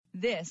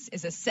This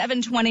is a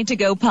 720 To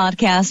Go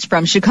podcast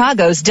from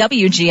Chicago's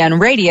WGN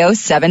Radio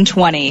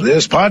 720.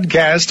 This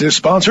podcast is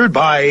sponsored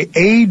by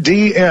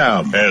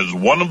ADM. As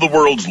one of the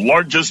world's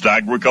largest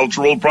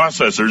agricultural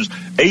processors,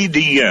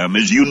 ADM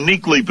is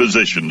uniquely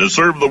positioned to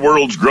serve the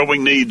world's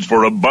growing needs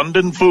for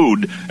abundant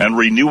food and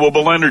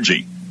renewable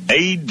energy.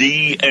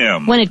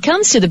 ADM. When it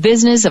comes to the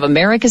business of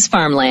America's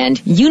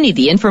farmland, you need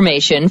the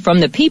information from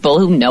the people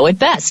who know it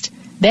best.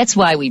 That's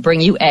why we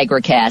bring you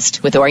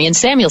AgriCast with Orion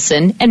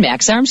Samuelson and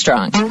Max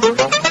Armstrong.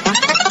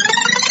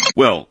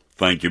 Well,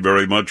 thank you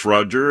very much,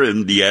 Roger.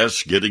 And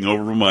yes, getting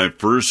over my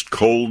first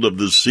cold of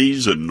the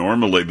season.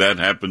 Normally that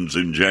happens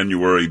in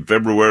January,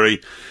 February.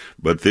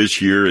 But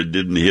this year, it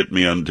didn't hit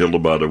me until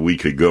about a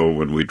week ago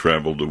when we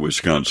traveled to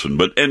Wisconsin.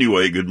 But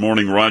anyway, good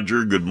morning,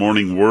 Roger. Good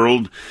morning,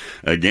 world.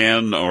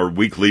 Again, our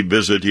weekly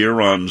visit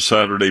here on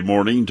Saturday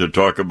morning to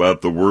talk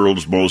about the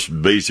world's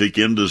most basic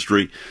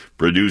industry,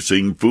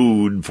 producing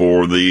food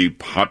for the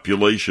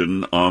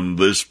population on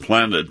this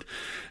planet.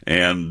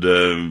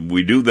 And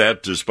we do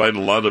that despite a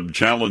lot of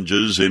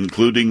challenges,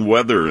 including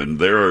weather. And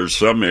there are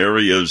some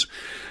areas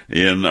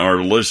in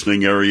our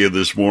listening area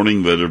this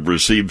morning that have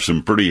received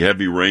some pretty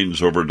heavy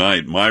rains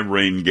overnight. My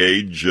rain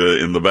gauge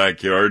in the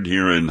backyard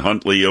here in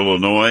Huntley,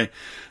 Illinois,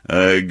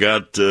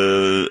 got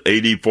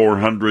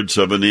 0.84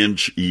 of an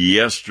inch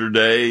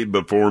yesterday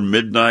before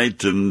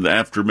midnight, and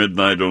after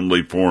midnight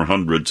only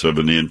 0.04 of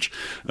an inch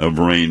of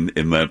rain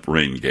in that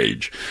rain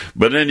gauge.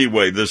 But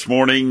anyway, this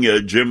morning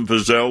Jim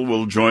Fizzell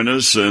will join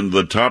us, and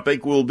the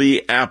topic will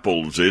be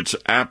apples. It's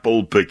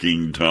apple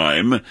picking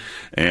time,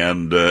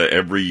 and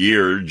every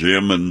year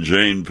Jim and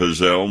Jane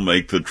Fizzell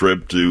make the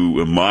trip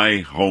to my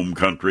home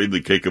country,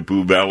 the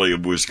Kickapoo Valley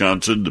of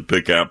Wisconsin, to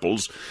pick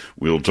apples.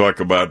 We'll talk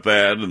about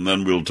that, and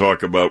then we'll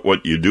talk about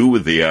what you do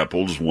with the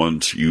apples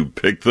once you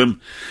pick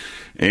them.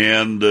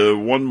 And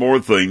one more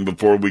thing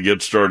before we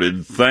get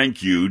started.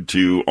 Thank you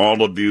to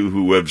all of you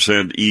who have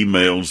sent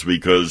emails,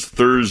 because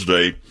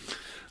Thursday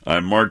I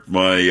marked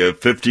my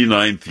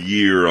 59th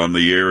year on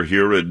the air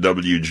here at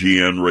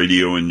WGN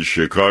Radio in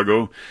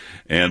Chicago.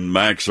 And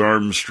Max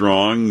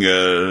Armstrong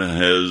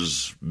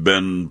has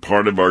been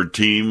part of our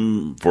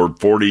team for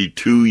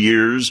 42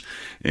 years.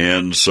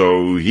 And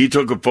so he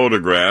took a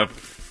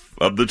photograph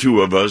of the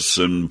two of us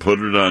and put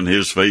it on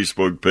his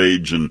Facebook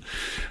page, and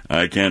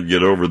I can't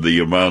get over the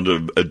amount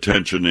of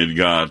attention it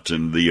got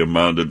and the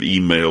amount of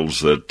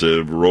emails that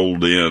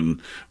rolled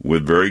in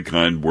with very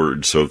kind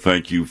words. So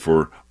thank you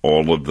for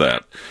all of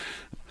that.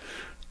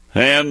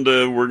 And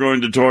we're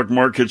going to talk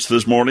markets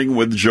this morning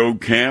with Joe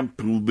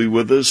Camp, who will be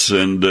with us,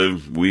 and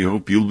we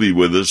hope you'll be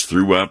with us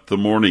throughout the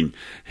morning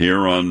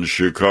here on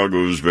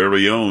Chicago's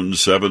very own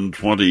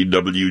 720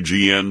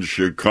 WGN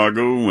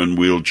Chicago, and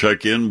we'll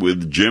check in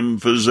with Jim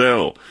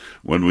Fizzell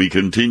when we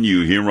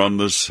continue here on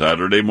the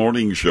Saturday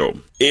morning show.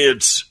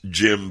 It's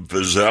Jim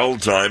Fizzell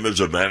time.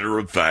 As a matter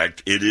of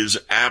fact, it is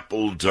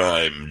apple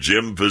time.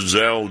 Jim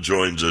Fizzell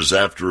joins us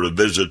after a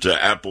visit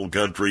to apple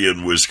country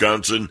in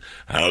Wisconsin.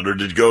 How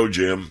did it go,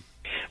 Jim?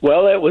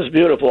 Well, it was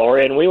beautiful,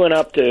 Orion. We went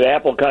up to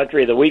apple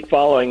country the week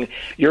following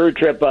your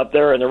trip up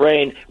there in the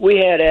rain. We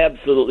had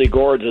absolutely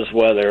gorgeous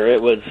weather.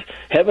 It was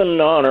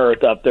heaven on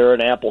earth up there in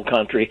apple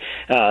country.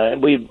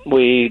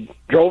 We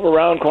drove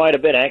around quite a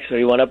bit.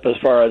 Actually, we went up as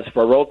far as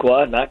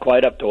Viroqua, not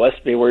quite up to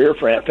Westby where your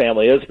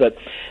family is, but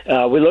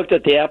we looked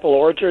at the apple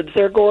orchards.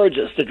 They're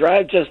gorgeous. To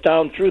drive just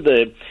down through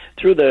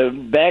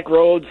the back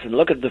roads and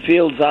look at the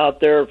fields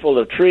out there full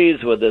of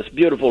trees with this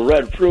beautiful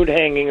red fruit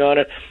hanging on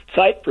it.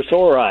 Sight for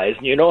sore eyes,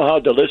 and you know how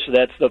delicious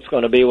that stuff's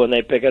going to be when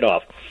they pick it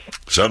off.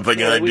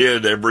 Something I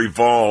did every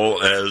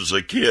fall as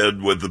a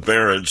kid with the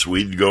parents.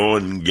 We'd go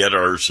and get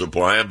our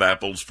supply of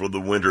apples for the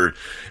winter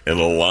and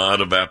a lot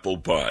of apple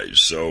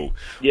pies. So,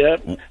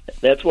 yep,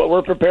 that's what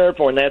we're prepared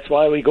for, and that's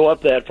why we go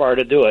up that far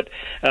to do it.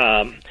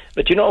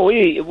 But you know,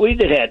 we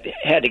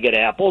had to get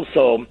apples,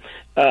 so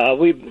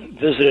we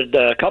visited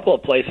a couple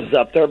of places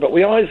up there, but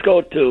we always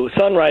go to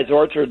Sunrise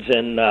Orchards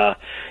in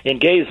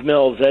Gays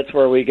Mills. That's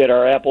where we get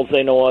our apples.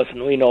 They know us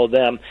and we know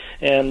them,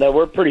 and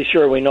we're pretty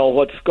sure we know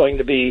what's going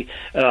to be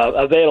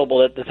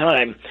available at the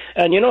time.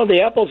 And you know,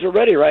 the apples are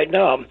ready right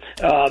now.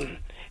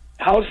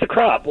 How's the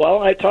crop?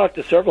 Well, I talked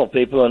to several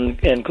people,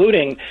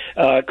 including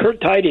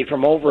Kurt Tidy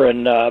from over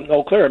in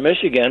Eau Claire,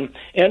 Michigan,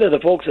 and to the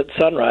folks at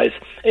Sunrise.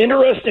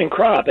 Interesting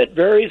crop. It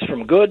varies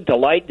from good to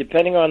light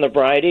depending on the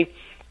variety.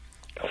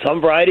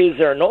 Some varieties,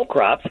 there are no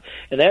crops,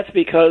 and that's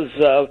because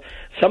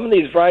some of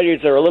these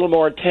varieties are a little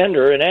more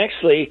tender, and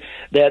actually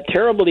that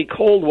terribly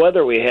cold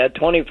weather we had,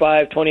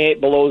 25,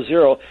 28 below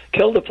zero,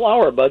 killed the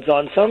flower buds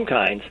on some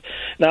kinds.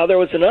 Now, there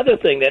was another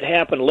thing that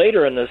happened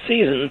later in the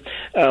season.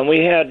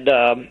 We had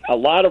a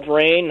lot of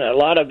rain, a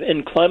lot of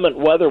inclement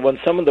weather when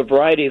some of the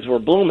varieties were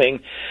blooming,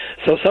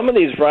 so some of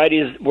these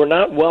varieties were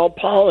not well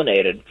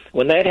pollinated.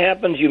 When that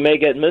happens, you may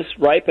get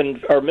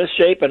misripened or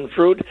misshapen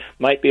fruit,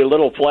 might be a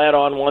little flat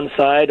on one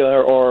side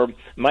or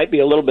might be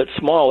a little bit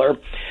smaller.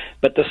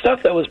 But the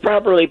stuff that was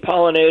properly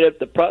pollinated,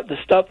 the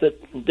stuff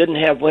that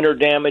didn't have winter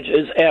damage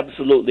is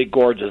absolutely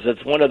gorgeous.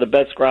 It's one of the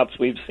best crops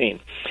we've seen.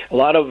 A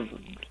lot of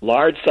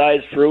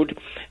large-sized fruit,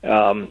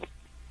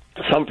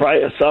 Some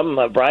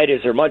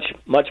varieties are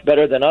much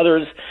better than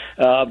others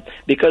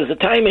because the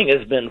timing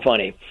has been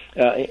funny.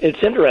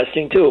 It's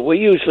interesting too. We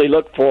usually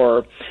look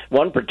for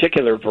one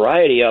particular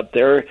variety up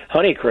there,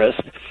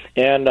 Honeycrisp,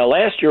 and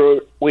last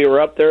year we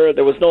were up there.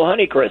 There was no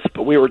Honeycrisp,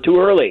 but we were too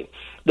early.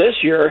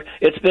 This year,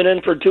 it's been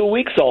in for 2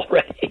 weeks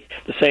already,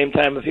 the same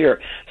time of year.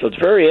 So it's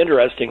very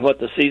interesting what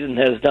the season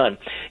has done.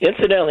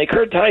 Incidentally,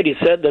 Kurt Tidy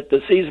said that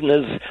the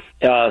season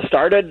has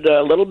started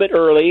a little bit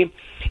early,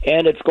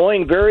 and it's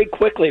going very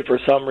quickly for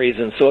some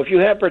reason. So if you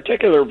have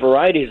particular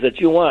varieties that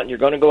you want and you're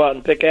going to go out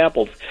and pick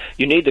apples,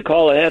 you need to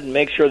call ahead and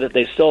make sure that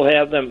they still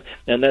have them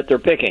and that they're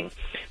picking.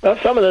 Well,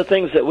 some of the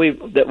things that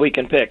we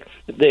can pick.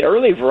 The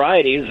early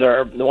varieties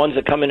are the ones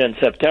that come in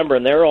September,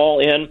 and they're all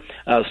in.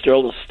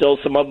 Still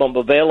some of them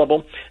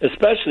available,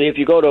 especially if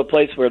you go to a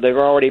place where they've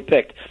already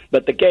picked.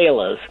 But the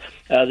Galas,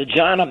 the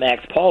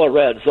John-O-Max, Paula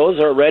Reds, those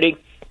are ready.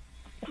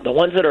 The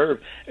ones that are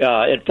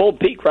at full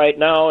peak right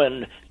now,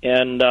 and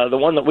the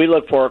one that we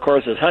look for, of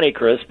course, is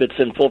Honeycrisp. It's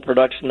in full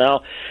production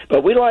now.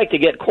 But we like to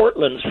get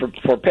Cortlands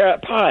for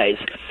pies.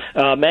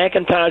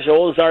 McIntosh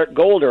Ozark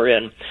Gold are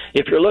in.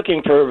 If you're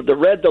looking for the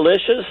Red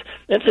Delicious,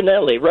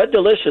 incidentally, Red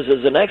Delicious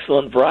is an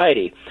excellent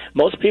variety.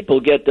 Most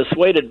people get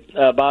dissuaded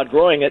about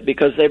growing it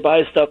because they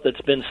buy stuff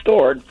that's been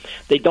stored.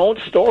 They don't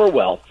store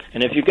well.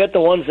 And if you get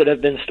the ones that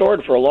have been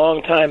stored for a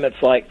long time,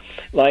 it's like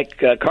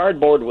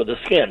cardboard with a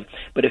skin.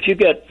 But if you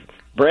get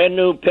brand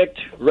new picked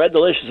Red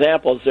Delicious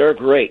apples, they're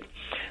great.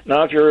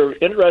 Now, if you're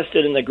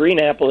interested in the green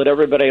apple that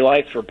everybody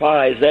likes for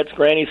pies, that's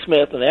Granny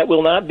Smith, and that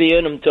will not be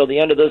in until the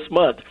end of this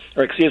month,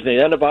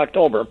 the end of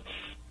October.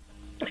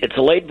 It's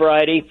a late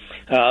variety.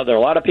 There are a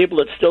lot of people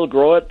that still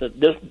grow it.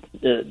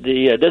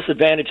 The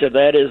disadvantage of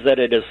that is that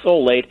it is so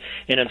late,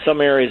 and in some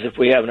areas, if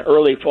we have an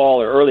early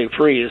fall or early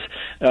freeze,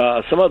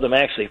 some of them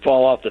actually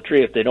fall off the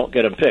tree if they don't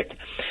get them picked.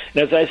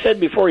 And as I said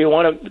before, you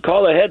want to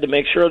call ahead to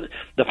make sure that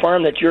the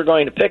farm that you're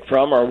going to pick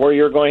from or where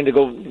you're going to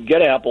go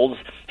get apples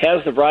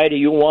has the variety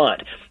you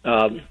want.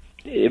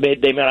 They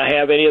may not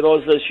have any of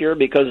those this year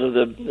because of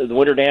the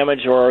winter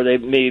damage, or they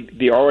may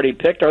be already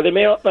picked, or they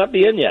may not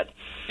be in yet.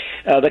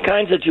 The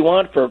kinds that you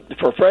want for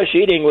fresh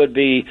eating would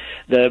be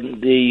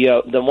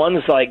the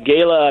ones like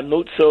Gala,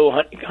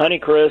 Mutsu,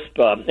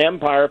 Honeycrisp,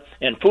 Empire,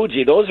 and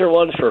Fuji. Those are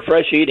ones for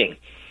fresh eating.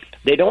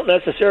 They don't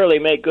necessarily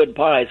make good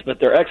pies, but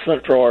they're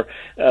excellent for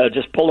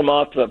just pull them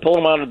out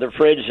of the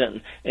fridge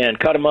and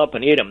cut them up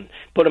and eat them,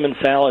 put them in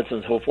salads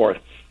and so forth.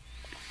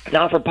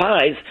 Now, for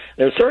pies,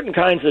 there are certain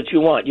kinds that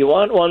you want. You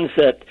want ones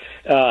that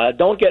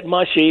don't get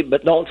mushy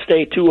but don't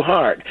stay too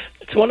hard.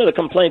 It's one of the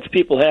complaints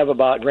people have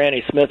about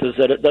Granny Smith is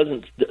that it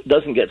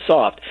doesn't get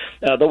soft.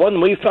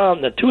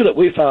 The two that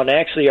we found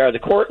actually are the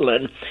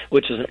Cortland,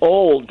 which is an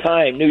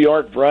old-time New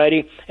York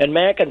variety, and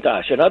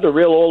McIntosh, another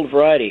real old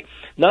variety.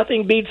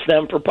 Nothing beats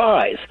them for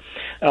pies.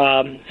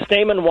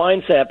 Stamen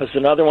Winesap is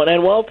another one,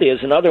 and Wealthy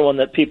is another one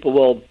that people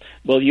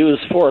will use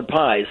for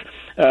pies.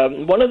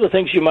 One of the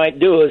things you might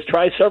do is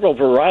try several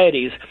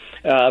varieties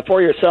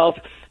for yourself,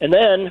 and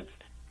then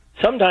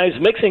sometimes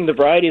mixing the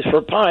varieties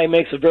for pie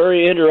makes a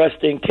very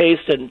interesting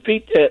taste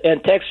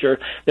and texture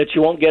that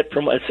you won't get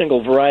from a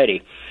single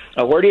variety.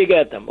 Where do you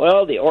get them?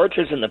 Well, the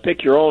orchards and the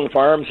pick-your-own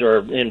farms are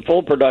in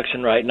full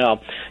production right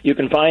now. You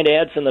can find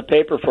ads in the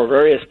paper for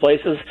various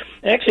places.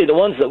 Actually, the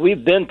ones that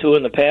we've been to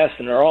in the past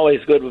and are always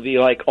good would be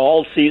like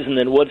All Season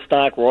in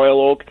Woodstock, Royal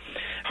Oak,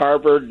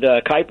 Harvard,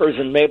 Kuipers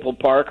in Maple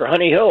Park, or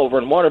Honey Hill over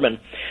in Waterman.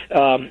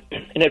 And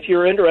if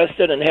you're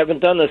interested and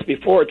haven't done this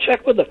before,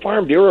 check with the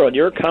Farm Bureau in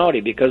your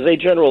county because they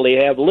generally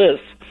have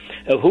lists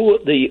of who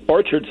the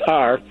orchards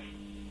are,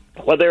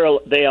 whether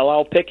they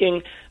allow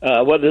picking,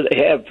 whether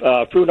they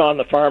have fruit on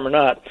the farm or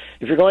not.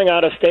 If you're going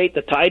out of state,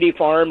 the Tidy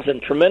Farms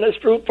and Tremendous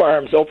Fruit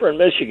Farms over in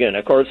Michigan.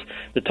 Of course,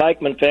 the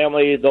Teichman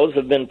family, those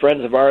have been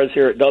friends of ours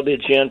here at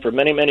WGN for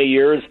many, many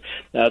years.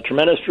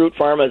 Tremendous Fruit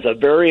Farm is a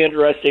very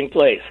interesting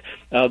place.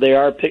 They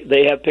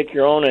have pick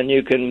your own, and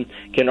you can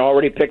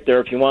already pick there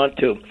if you want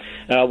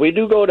to. We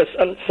do go to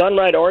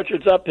Sunlight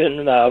Orchards up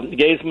in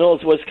Gays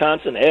Mills,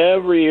 Wisconsin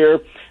every year.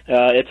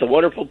 It's a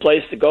wonderful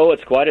place to go.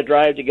 It's quite a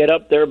drive to get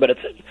up there, but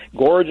it's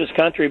gorgeous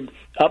country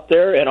up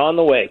there and on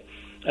the way.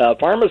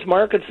 Farmers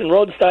markets and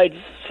roadside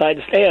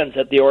stands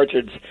at the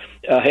orchards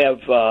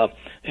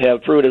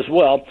have fruit as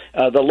well.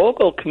 The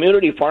local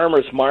community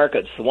farmers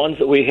markets, the ones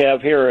that we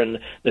have here in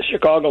the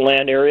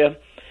Chicagoland area,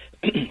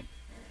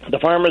 the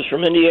farmers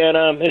from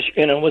Indiana,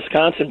 Michigan, and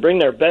Wisconsin bring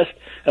their best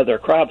of their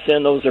crops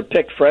in. Those are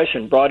picked fresh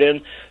and brought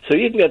in, so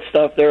you can get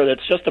stuff there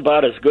that's just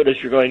about as good as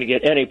you're going to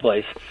get any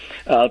place.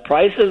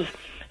 Prices,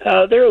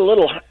 they're a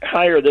little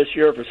higher this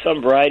year for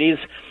some varieties,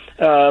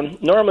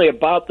 normally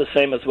about the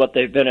same as what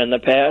they've been in the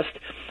past.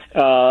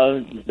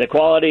 The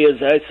quality,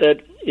 as I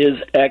said, is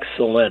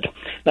excellent.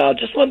 Now,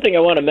 just one thing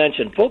I want to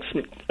mention. Folks,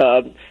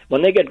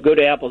 when they get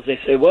good apples, they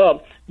say,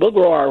 well, we'll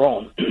grow our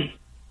own.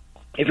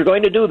 If you're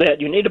going to do that,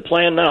 you need to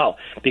plan now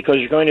because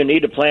you're going to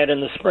need to plant in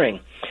the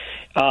spring.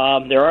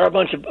 There are a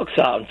bunch of books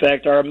out. In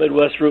fact, our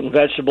Midwest Fruit and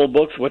Vegetable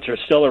books, which are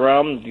still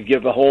around, you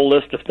give a whole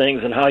list of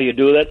things and how you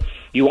do that.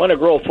 You want to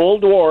grow full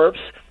dwarfs,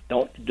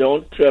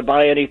 Don't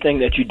buy anything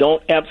that you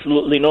don't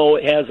absolutely know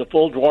has a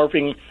full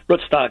dwarfing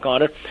rootstock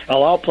on it.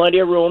 Allow plenty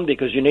of room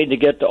because you need to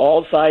get to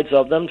all sides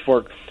of them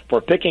for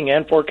picking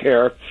and for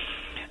care.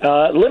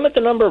 Limit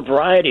the number of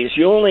varieties.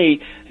 You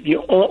only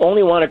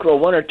want to grow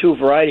one or two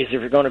varieties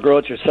if you're going to grow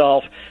it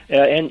yourself.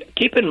 And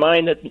keep in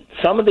mind that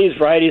some of these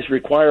varieties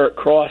require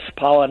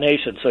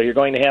cross-pollination, so you're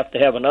going to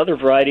have another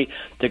variety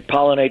to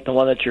pollinate the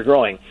one that you're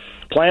growing.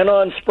 Plan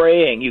on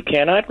spraying. You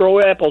cannot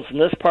grow apples in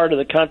this part of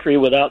the country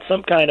without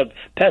some kind of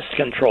pest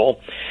control.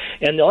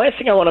 And the last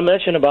thing I want to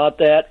mention about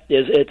that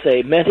is it's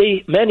a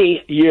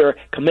many-year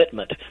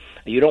commitment.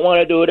 You don't want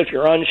to do it if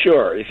you're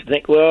unsure. If you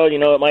think, well,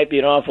 it might be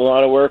an awful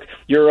lot of work,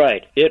 you're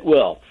right, it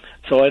will.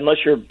 So unless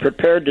you're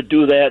prepared to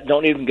do that,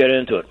 don't even get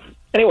into it.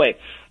 Anyway,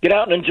 get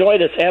out and enjoy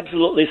this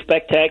absolutely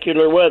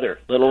spectacular weather.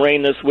 Little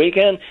rain this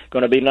weekend.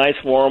 Going to be a nice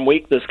warm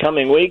week this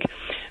coming week.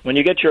 When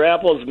you get your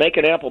apples, make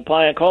an apple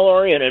pie and call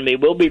Orion and me.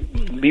 We'll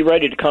be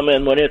ready to come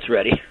in when it's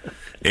ready.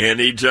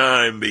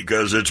 Anytime,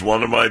 because it's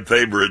one of my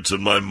favorites,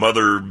 and my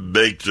mother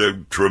baked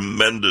a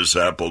tremendous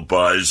apple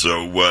pie,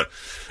 so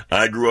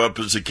I grew up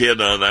as a kid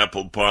on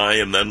apple pie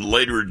and then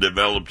later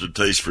developed a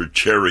taste for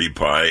cherry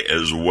pie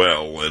as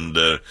well, and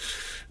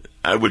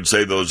I would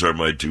say those are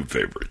my two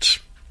favorites.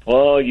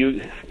 Well,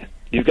 you've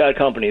got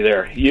company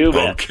there. You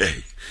bet.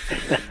 Okay.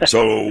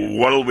 So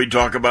what will we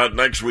talk about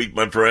next week,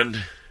 my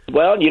friend?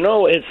 Well,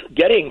 it's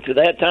getting to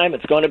that time.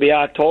 It's going to be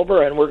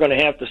October, and we're going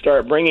to have to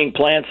start bringing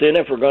plants in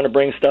if we're going to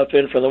bring stuff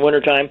in for the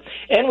wintertime.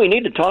 And we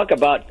need to talk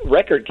about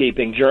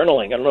record-keeping,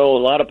 journaling. I know a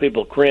lot of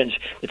people cringe.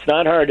 It's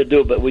not hard to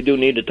do, but we do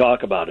need to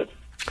talk about it.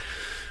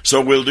 So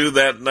we'll do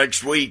that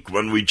next week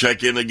when we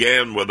check in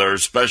again with our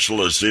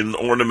specialist in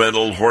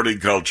ornamental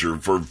horticulture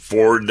for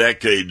 4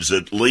 decades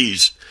at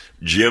least,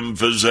 Jim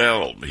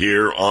Fizzell,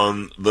 here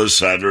on the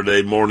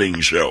Saturday Morning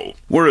Show.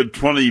 We're at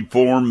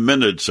 24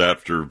 minutes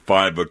after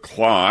 5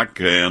 o'clock,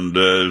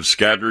 and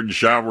scattered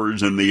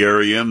showers in the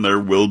area, and there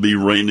will be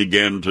rain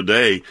again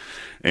today.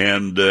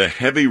 And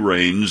heavy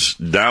rains,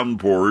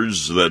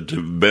 downpours that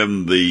have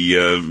been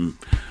the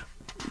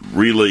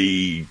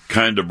really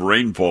kind of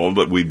rainfall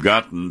that we've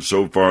gotten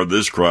so far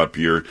this crop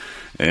year,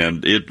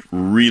 and it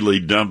really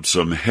dumped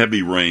some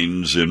heavy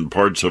rains in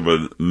parts of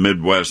the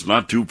Midwest,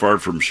 not too far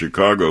from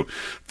Chicago.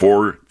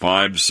 4,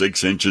 5,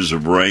 6 inches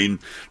of rain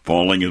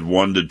falling at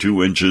 1 to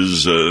 2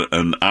 inches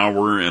an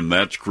hour, and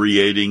that's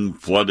creating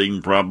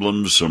flooding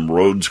problems. Some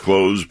roads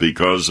closed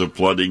because of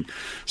flooding.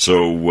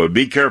 So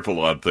be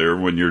careful out there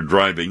when you're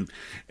driving.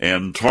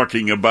 And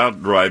talking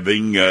about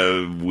driving,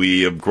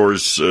 we, of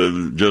course,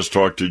 just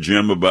talked to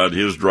Jim about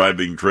his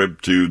driving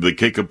trip to the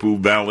Kickapoo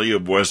Valley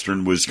of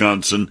western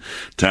Wisconsin,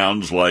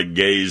 towns like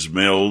Gays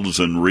Mills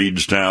and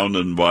Reedstown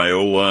and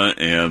Viola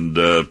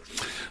and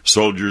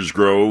Soldiers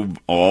Grove,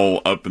 all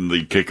up in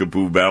the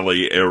Kickapoo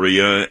Valley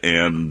area.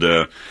 And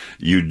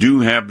you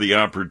do have the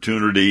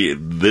opportunity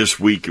this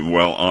week,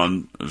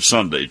 on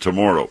Sunday,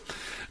 tomorrow,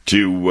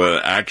 to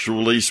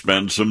actually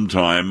spend some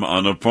time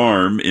on a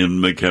farm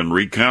in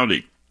McHenry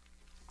County.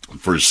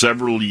 For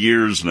several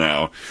years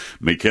now,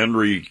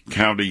 McHenry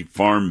County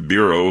Farm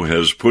Bureau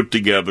has put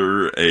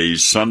together a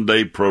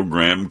Sunday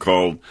program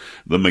called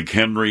the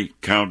McHenry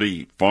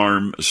County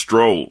Farm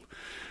Stroll.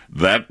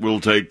 That will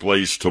take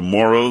place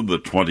tomorrow, the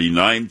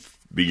 29th,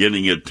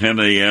 beginning at 10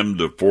 a.m.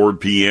 to 4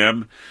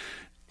 p.m.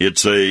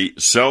 It's a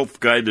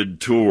self-guided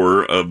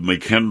tour of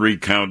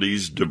McHenry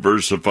County's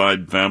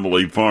diversified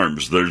family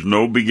farms. There's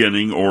no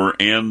beginning or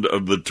end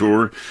of the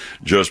tour.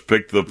 Just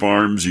pick the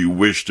farms you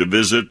wish to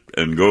visit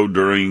and go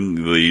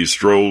during the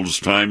stroll's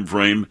time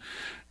frame.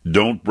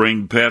 Don't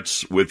bring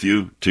pets with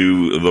you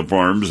to the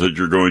farms that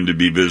you're going to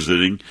be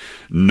visiting.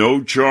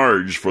 No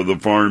charge for the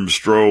farm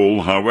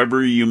stroll.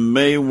 However, you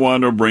may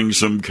want to bring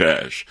some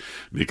cash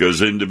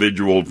because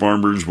individual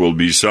farmers will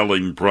be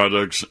selling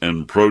products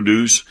and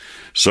produce.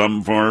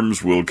 Some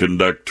farms will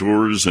conduct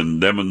tours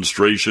and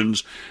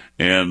demonstrations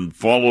and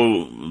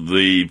follow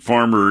the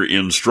farmer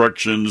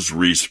instructions,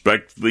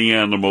 respect the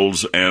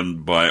animals,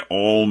 and by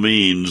all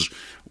means,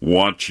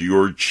 watch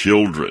your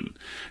children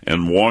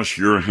and wash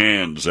your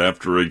hands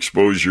after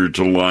exposure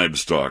to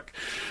livestock.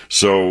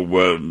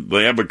 So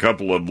they have a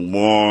couple of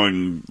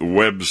long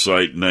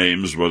website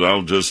names, but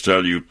I'll just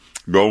tell you,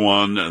 go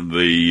on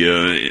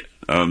the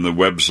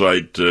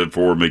website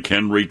for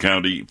McHenry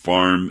County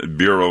Farm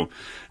Bureau,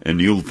 and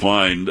you'll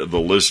find the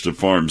list of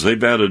farms.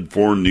 They've added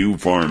 4 new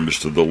farms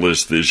to the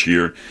list this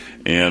year,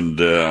 and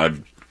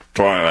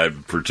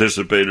I've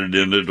participated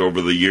in it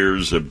over the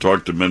years, have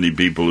talked to many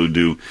people who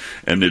do,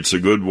 and it's a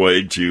good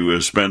way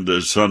to spend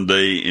a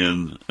Sunday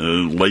in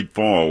late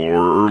fall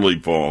or early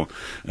fall,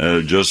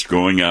 just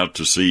going out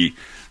to see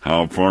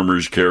how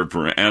farmers care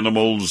for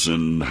animals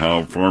and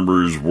how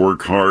farmers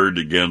work hard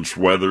against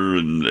weather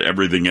and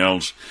everything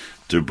else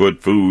to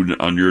put food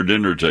on your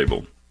dinner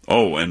table.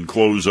 Oh, and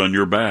clothes on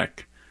your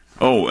back.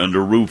 Oh, and a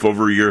roof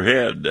over your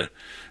head.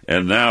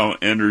 And now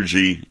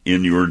energy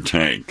in your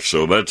tank.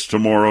 So that's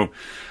tomorrow.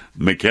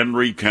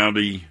 McHenry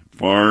County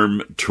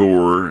Farm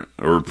Tour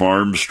or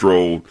Farm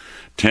Stroll,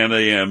 10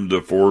 a.m.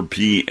 to 4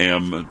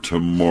 p.m.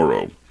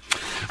 tomorrow.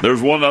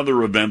 There's one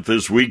other event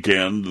this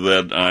weekend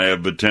that I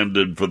have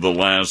attended for the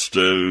last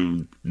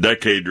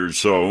decade or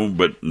so,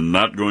 but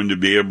not going to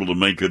be able to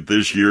make it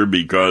this year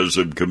because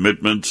of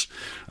commitments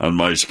on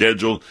my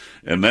schedule,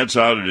 and that's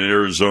out in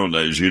Arizona.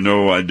 As you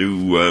know, I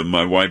do,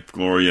 my wife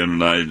Gloria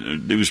and I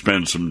do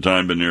spend some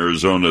time in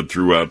Arizona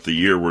throughout the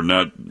year. We're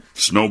not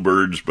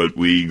snowbirds, but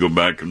we go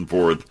back and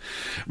forth.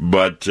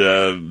 But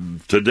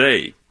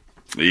today,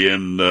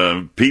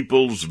 in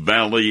Peoples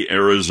Valley,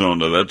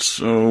 Arizona. That's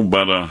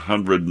about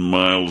 100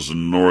 miles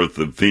north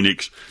of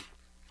Phoenix.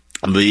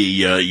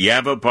 The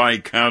Yavapai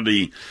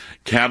County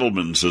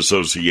Cattlemen's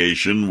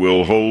Association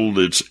will hold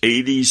its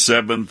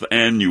 87th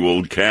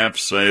annual calf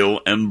sale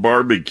and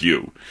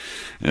barbecue.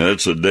 Now,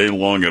 that's a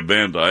day-long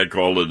event. I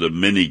call it a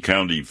mini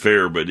county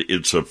fair, but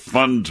it's a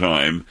fun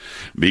time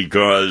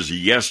because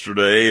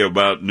yesterday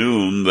about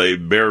noon they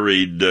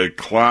buried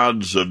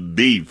clods of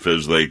beef,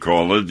 as they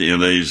call it,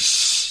 in a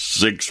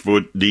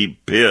 6-foot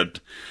deep pit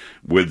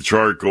with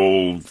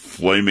charcoal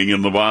flaming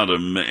in the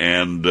bottom,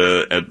 and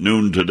at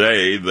noon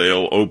today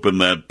they'll open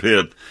that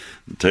pit,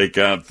 take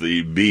out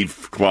the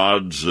beef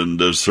clods, and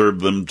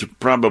serve them to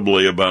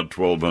probably about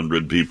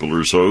 1,200 people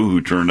or so who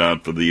turned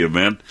out for the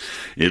event.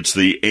 It's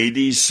the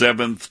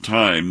 87th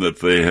time that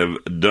they have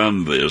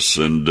done this,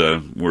 and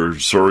we're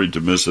sorry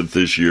to miss it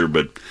this year,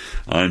 but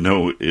I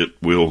know it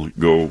will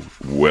go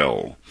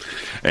well.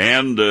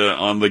 And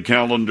on the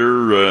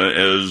calendar,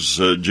 as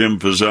Jim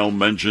Fizzell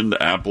mentioned,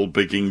 apple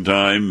picking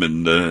time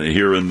and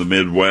here in the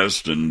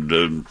Midwest,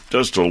 and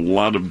just a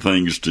lot of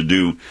things to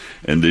do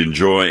and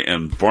enjoy,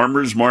 and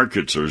farmers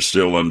markets are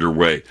still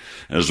underway.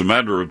 As a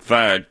matter of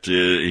fact,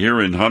 here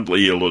in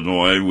Huntley,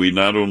 Illinois, we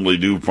not only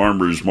do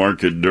farmers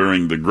market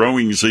during the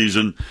growing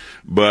season,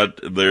 but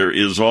there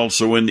is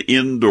also an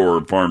indoor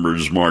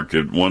farmers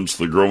market once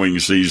the growing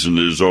season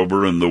is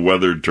over and the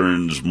weather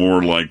turns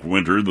more like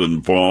winter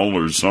than fall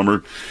or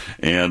summer.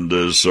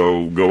 And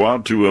so go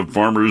out to a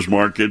farmers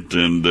market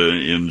and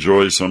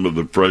enjoy some of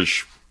the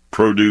fresh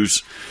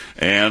produce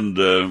and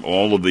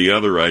all of the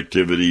other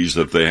activities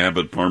that they have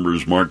at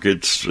farmers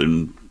markets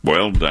in,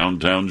 well,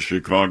 downtown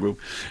Chicago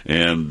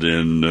and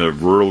in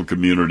rural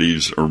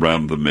communities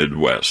around the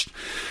Midwest.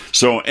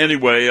 So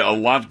anyway, a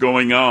lot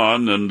going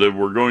on, and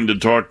we're going to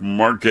talk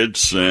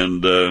markets,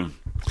 and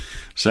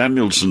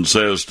Samuelson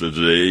Says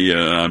today,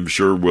 I'm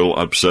sure will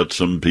upset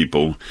some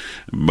people,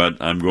 but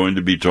I'm going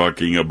to be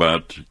talking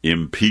about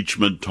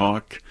impeachment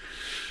talk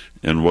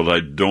and what I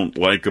don't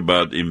like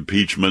about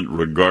impeachment,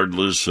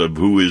 regardless of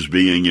who is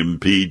being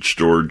impeached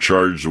or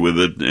charged with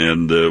it,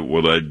 and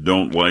what I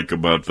don't like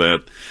about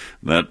that.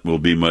 That will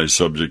be my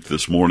subject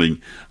this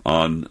morning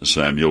on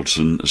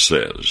Samuelson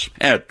Says.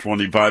 At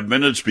 25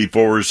 minutes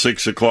before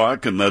 6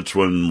 o'clock, and that's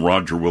when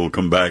Roger will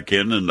come back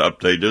in and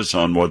update us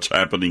on what's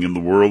happening in the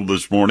world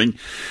this morning.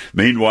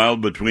 Meanwhile,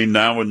 between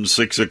now and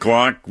 6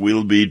 o'clock,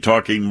 we'll be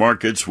talking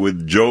markets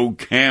with Joe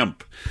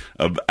Camp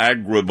of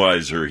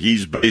AgriVisor.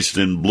 He's based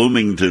in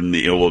Bloomington,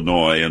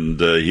 Illinois, and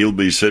he'll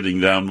be sitting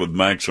down with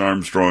Max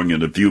Armstrong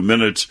in a few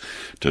minutes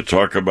to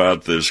talk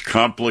about this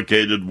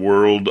complicated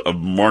world of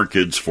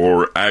markets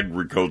for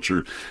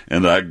agriculture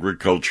and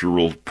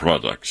agricultural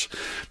products.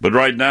 But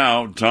right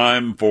now,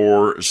 time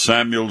for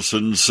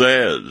Samuelson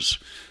Says.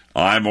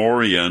 I'm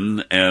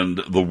Orion,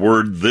 and the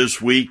word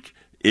this week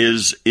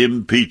is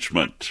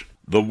impeachment.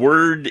 The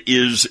word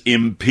is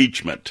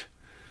impeachment.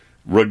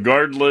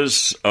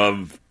 Regardless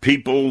of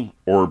people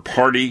or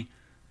party,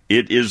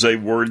 it is a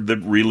word that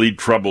really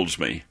troubles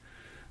me,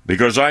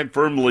 because I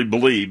firmly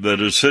believe that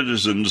as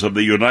citizens of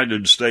the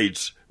United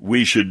States,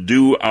 we should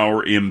do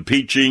our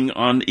impeaching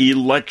on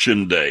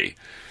Election Day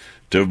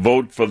to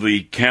vote for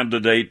the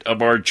candidate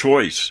of our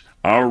choice,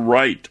 our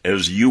right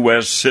as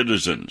U.S.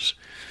 citizens.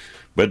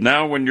 But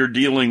now when you're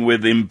dealing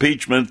with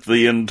impeachment,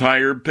 the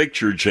entire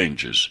picture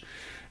changes,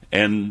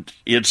 and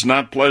it's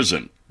not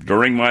pleasant.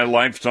 During my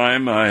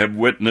lifetime, I have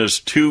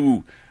witnessed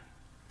 2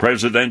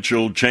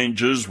 presidential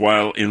changes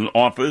while in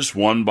office,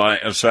 one by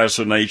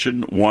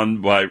assassination, one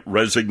by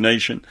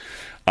resignation.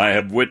 I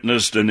have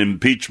witnessed an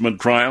impeachment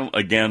trial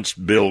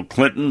against Bill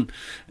Clinton,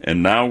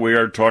 and now we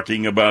are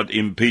talking about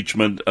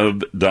impeachment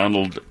of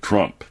Donald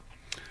Trump.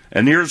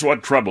 And here's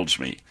what troubles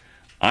me.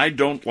 I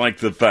don't like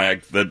the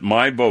fact that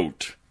my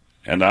vote,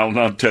 and I'll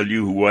not tell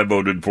you who I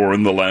voted for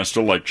in the last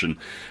election,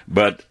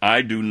 but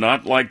I do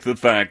not like the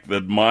fact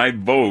that my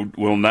vote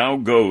will now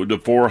go to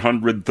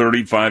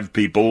 435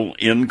 people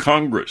in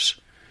Congress.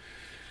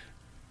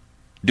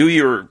 Do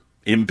your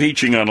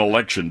impeaching on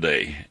Election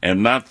Day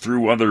and not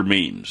through other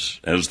means,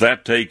 as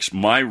that takes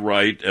my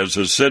right as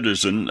a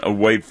citizen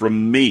away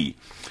from me.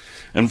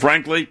 And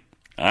frankly,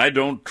 I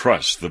don't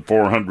trust the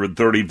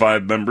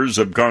 435 members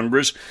of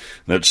Congress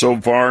that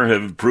so far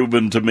have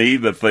proven to me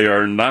that they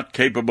are not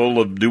capable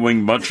of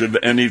doing much of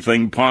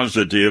anything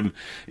positive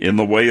in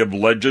the way of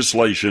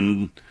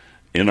legislation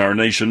in our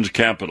nation's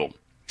capital.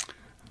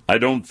 I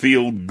don't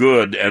feel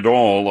good at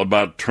all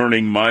about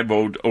turning my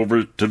vote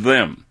over to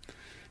them.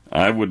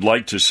 I would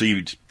like to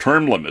see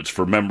term limits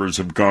for members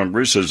of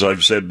Congress, as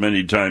I've said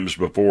many times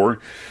before.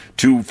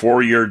 2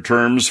 4-year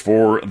terms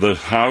for the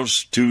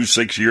House, 2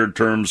 6-year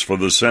terms for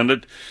the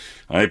Senate.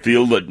 I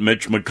feel that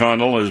Mitch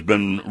McConnell has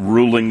been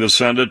ruling the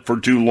Senate for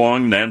too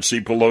long,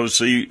 Nancy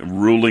Pelosi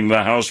ruling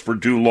the House for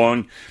too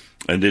long,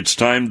 and it's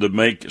time to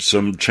make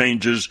some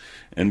changes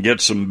and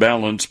get some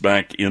balance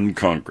back in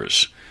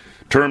Congress.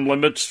 Term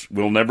limits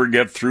will never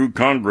get through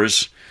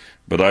Congress,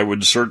 but I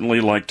would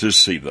certainly like to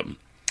see them.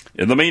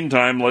 In the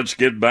meantime, let's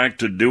get back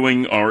to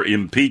doing our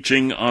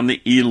impeaching on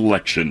the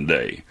election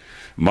day.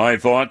 My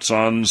thoughts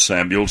on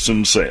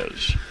Samuelson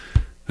Says.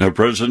 A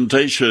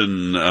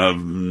presentation of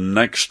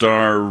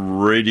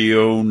Nexstar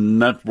Radio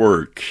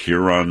Network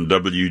here on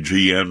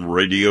WGN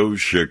Radio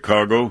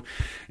Chicago.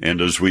 And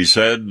as we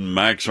said,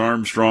 Max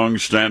Armstrong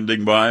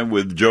standing by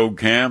with Joe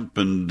Camp,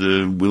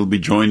 and we'll be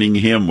joining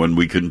him when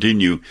we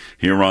continue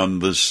here on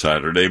the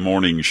Saturday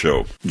morning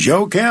show.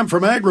 Joe Camp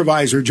from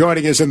AgriVisor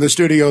joining us in the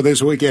studio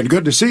this weekend.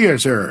 Good to see you,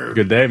 sir.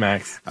 Good day,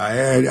 Max.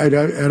 I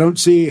don't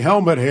see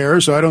helmet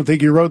hair, so I don't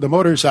think you rode the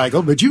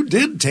motorcycle, but you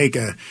did take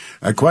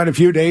quite a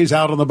few days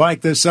out on the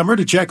bike this summer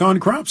to check on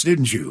crops,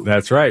 didn't you?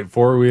 That's right.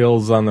 4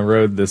 wheels on the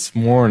road this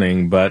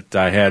morning, but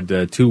I had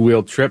a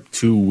 2-wheel trip,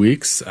 2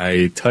 weeks.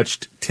 I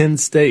touched 10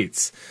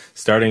 states,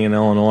 starting in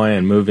Illinois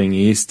and moving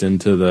east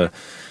into the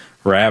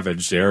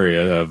ravaged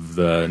area of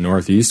the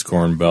Northeast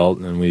Corn Belt.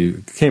 And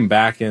we came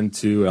back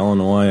into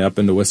Illinois, up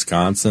into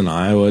Wisconsin,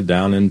 Iowa,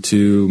 down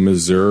into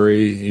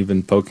Missouri,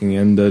 even poking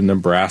into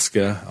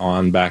Nebraska,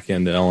 on back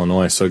into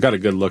Illinois. So I got a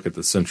good look at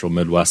the central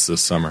Midwest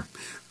this summer.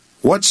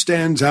 What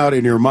stands out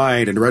in your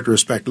mind in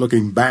retrospect,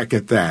 looking back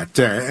at that?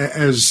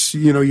 As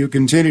you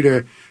continue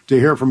to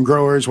hear from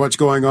growers what's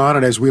going on,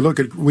 and as we look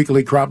at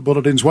weekly crop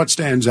bulletins, what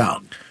stands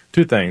out?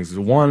 2 things.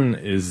 One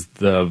is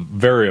the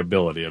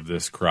variability of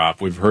this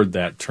crop. We've heard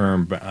that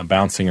term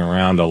bouncing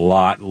around a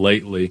lot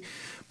lately,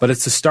 but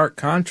it's a stark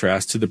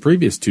contrast to the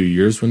previous 2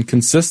 years when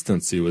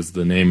consistency was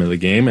the name of the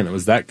game, and it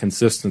was that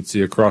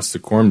consistency across the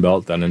Corn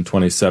Belt that in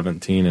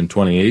 2017 and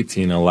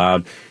 2018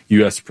 allowed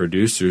U.S.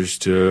 producers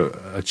to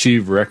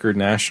achieve record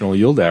national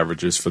yield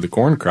averages for the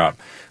corn crop.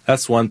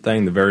 That's one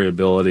thing, the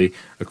variability.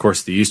 Of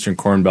course, the Eastern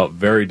Corn Belt,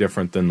 very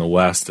different than the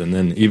West, and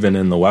then even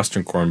in the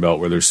Western Corn Belt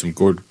where there's some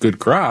good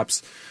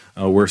crops,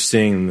 we're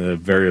seeing the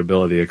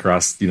variability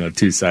across, 2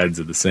 sides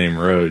of the same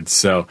road.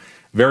 So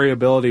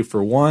variability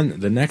for one.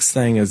 The next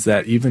thing is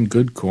that even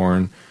good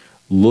corn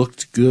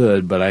looked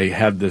good, but I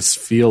had this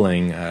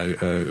feeling,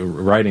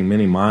 riding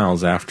many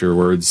miles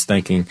afterwards,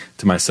 thinking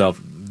to myself,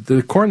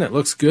 the corn that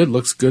looks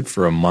good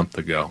for a month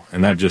ago.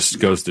 And that just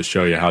goes to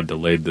show you how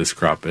delayed this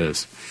crop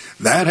is.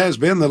 That has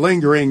been the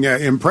lingering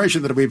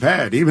impression that we've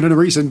had, even in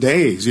recent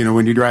days,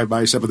 when you drive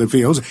by some of the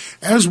fields.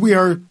 As we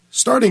are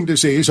starting to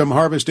see some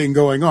harvesting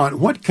going on,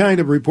 what kind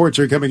of reports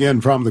are coming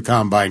in from the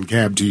combine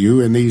cab to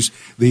you in these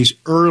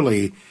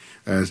early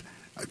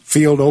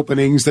field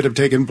openings that have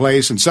taken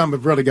place, and some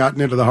have really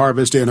gotten into the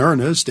harvest in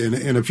earnest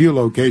in a few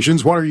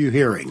locations? What are you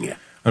hearing?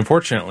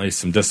 Unfortunately,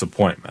 some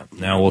disappointment.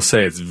 Now, we'll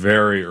say it's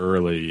very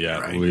early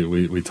yet. Right.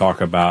 We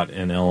talk about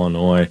in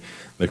Illinois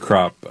the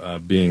crop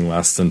being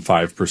less than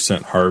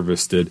 5%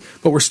 harvested,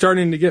 but we're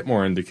starting to get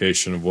more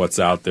indication of what's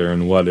out there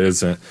and what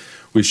isn't.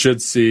 We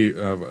should see,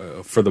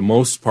 for the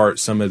most part,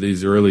 some of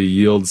these early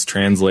yields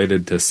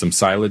translated to some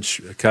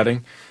silage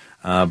cutting.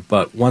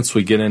 But once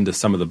we get into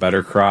some of the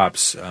better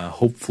crops,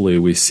 hopefully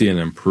we see an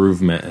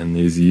improvement in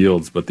these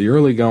yields. But the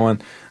early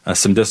going,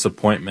 some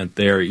disappointment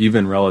there,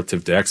 even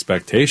relative to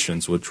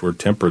expectations, which were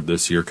tempered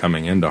this year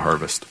coming into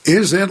harvest.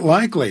 Is it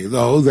likely,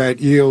 though, that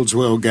yields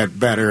will get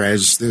better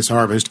as this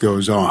harvest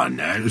goes on?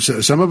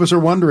 Some of us are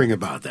wondering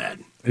about that.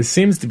 It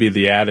seems to be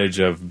the adage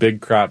of big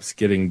crops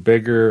getting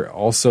bigger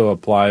also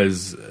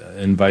applies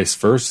and vice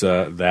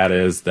versa. That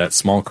is, that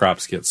small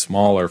crops get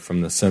smaller,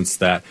 from the sense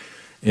that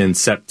in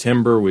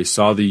September, we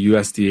saw the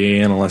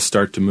USDA analysts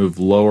start to move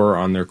lower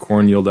on their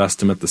corn yield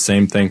estimate. The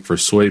same thing for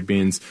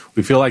soybeans.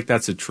 We feel like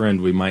that's a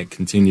trend we might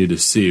continue to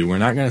see. We're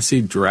not going to see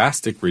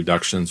drastic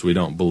reductions, we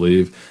don't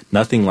believe.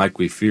 Nothing like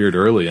we feared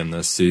early in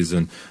this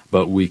season,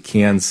 but we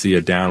can see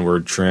a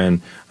downward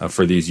trend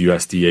for these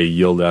USDA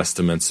yield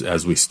estimates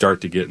as we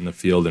start to get in the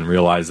field and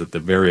realize that the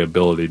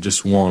variability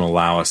just won't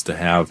allow us to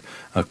have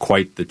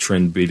quite the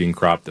trend-beating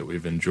crop that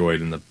we've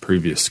enjoyed in the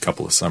previous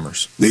couple of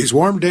summers. These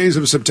warm days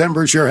of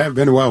September sure have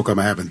been welcome,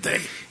 haven't they?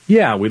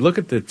 Yeah, we look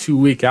at the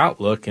 2-week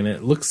outlook, and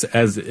it looks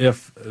as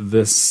if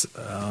this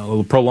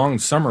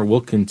prolonged summer will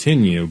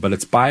continue, but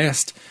it's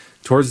biased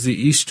towards the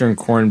Eastern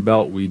Corn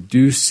Belt. We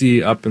do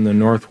see up in the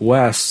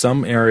Northwest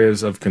some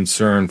areas of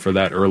concern for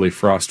that early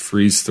frost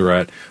freeze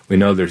threat. We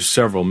know there's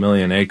several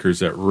million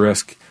acres at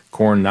risk,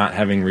 corn not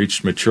having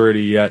reached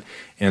maturity yet.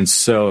 And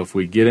so if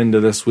we get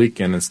into this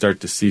weekend and start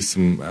to see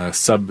some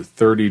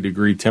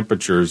sub-30-degree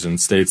temperatures in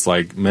states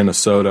like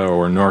Minnesota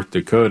or North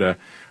Dakota,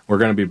 we're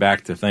going to be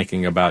back to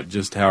thinking about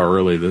just how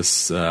early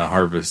this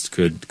harvest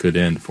could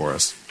end for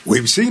us.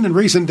 We've seen in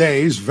recent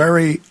days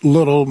very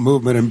little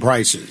movement in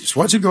prices.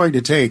 What's it going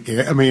to take?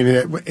 I mean,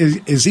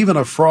 is even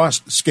a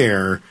frost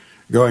scare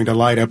going to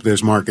light up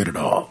this market at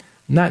all?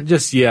 Not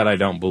just yet, I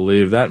don't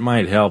believe. That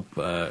might help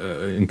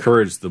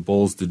encourage the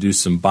bulls to do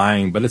some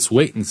buying, but it's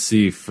wait and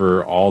see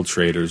for all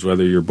traders,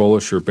 whether you're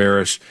bullish or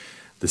bearish.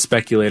 The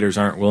speculators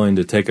aren't willing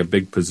to take a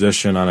big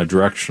position on a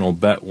directional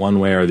bet one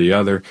way or the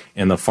other,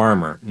 and the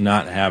farmer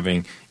not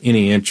having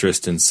any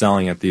interest in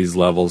selling at these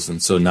levels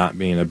and so not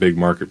being a big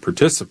market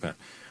participant.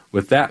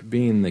 With that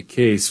being the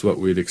case, what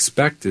we'd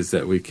expect is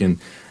that we can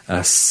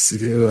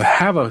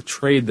have a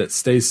trade that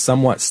stays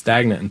somewhat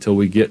stagnant until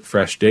we get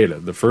fresh data.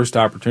 The first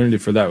opportunity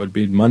for that would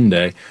be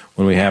Monday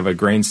when we have a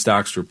grain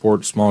stocks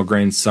report, small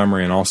grain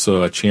summary, and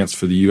also a chance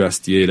for the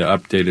USDA to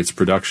update its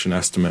production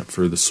estimate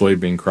for the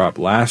soybean crop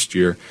last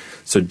year.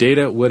 So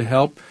data would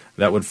help.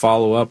 That would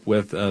follow up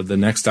with the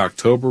next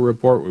October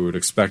report. We would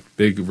expect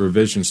big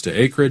revisions to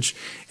acreage.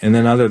 And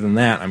then other than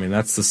that, I mean,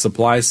 that's the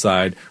supply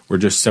side. We're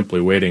just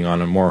simply waiting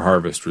on more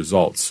harvest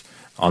results.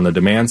 On the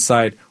demand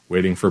side,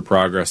 waiting for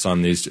progress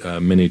on these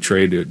mini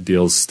trade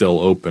deals still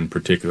open,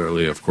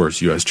 particularly, of course,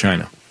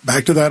 U.S.-China.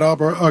 Back to that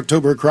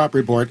October crop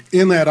report.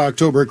 In that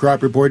October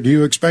crop report, do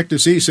you expect to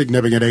see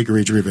significant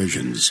acreage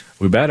revisions?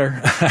 We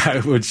better.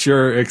 I would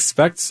sure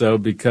expect so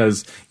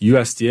because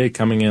USDA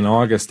coming in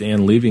August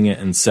and leaving it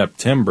in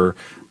September,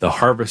 the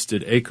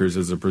harvested acres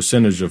as a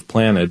percentage of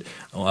planted,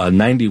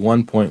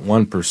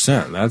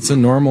 91.1%. That's a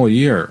normal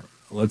year.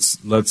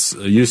 Let's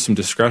use some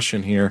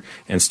discretion here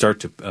and start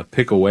to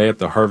pick away at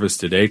the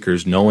harvested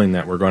acres, knowing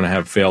that we're going to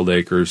have failed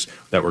acres,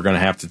 that we're going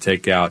to have to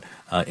take out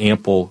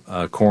ample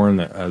corn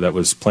that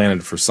was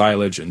planted for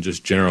silage and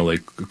just generally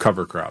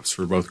cover crops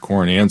for both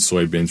corn and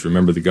soybeans.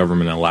 Remember, the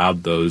government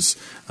allowed those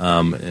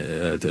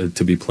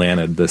to be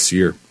planted this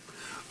year.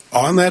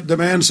 On that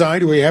demand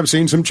side, we have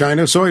seen some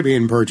China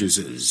soybean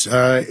purchases.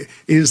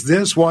 Is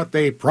this what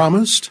they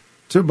promised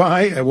to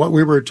buy, what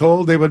we were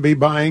told they would be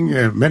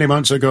buying many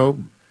months ago?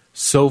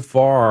 So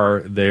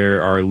far, they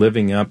are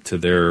living up to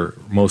their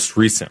most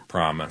recent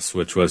promise,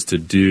 which was to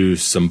do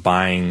some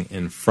buying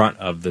in front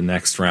of the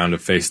next round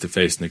of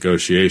face-to-face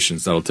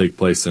negotiations that will take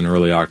place in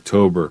early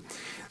October.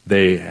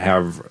 They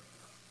have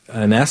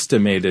an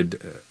estimated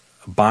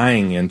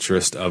buying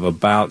interest of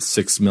about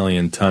 6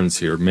 million tons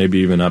here, maybe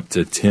even up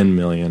to 10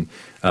 million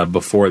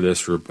before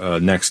this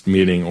next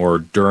meeting or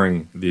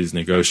during these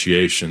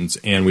negotiations.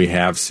 And we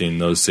have seen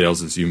those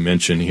sales, as you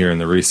mentioned here in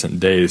the recent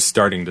days,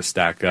 starting to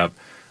stack up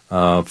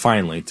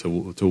finally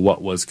to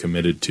what was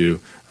committed to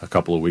a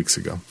couple of weeks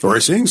ago. So we're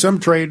seeing some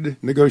trade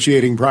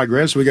negotiating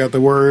progress. We got the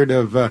word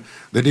of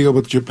the deal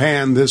with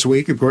Japan this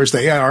week. Of course,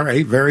 they are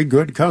a very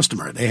good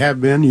customer. They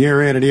have been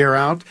year in and year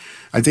out.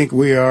 I think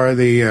we are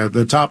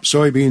the top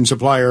soybean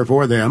supplier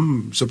for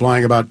them,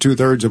 supplying about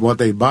 2/3 of what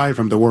they buy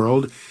from the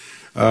world.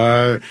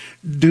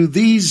 Do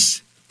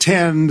these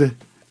tend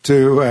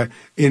to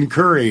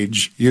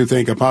encourage, you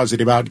think, a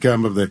positive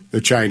outcome of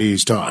the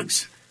Chinese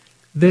talks?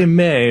 They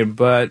may,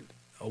 but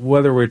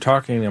whether we're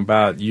talking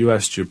about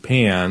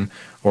U.S.-Japan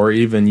or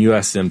even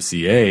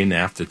USMCA,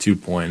 NAFTA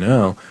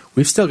 2.0,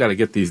 we've still got to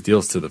get these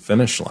deals to the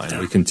finish line.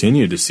 We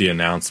continue to see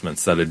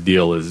announcements that a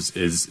deal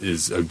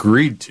is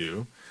agreed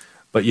to,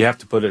 but you have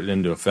to put it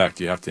into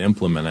effect. You have to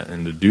implement it,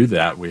 and to do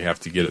that, we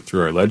have to get it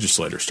through our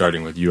legislator,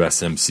 starting with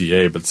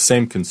USMCA. But the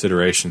same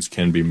considerations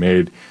can be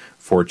made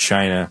for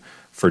China,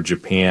 for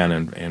Japan,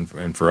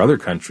 and for other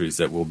countries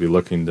that we'll be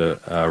looking to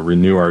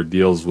renew our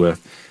deals with.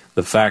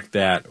 The fact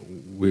that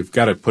we've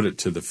got to put it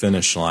to the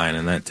finish line,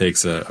 and that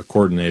takes a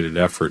coordinated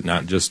effort,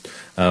 not just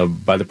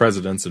by the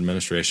president's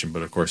administration,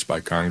 but, of course, by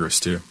Congress,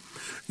 too.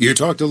 You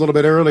talked a little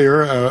bit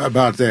earlier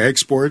about the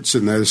exports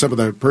and some of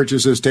the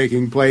purchases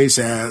taking place.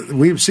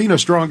 We've seen a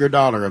stronger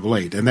dollar of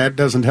late, and that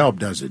doesn't help,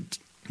 does it?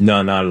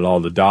 No, not at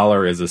all. The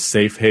dollar is a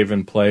safe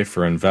haven play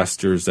for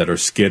investors that are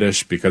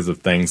skittish because of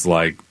things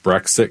like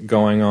Brexit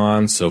going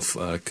on, so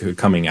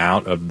coming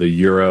out of the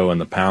euro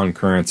and the pound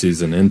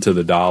currencies and into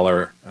the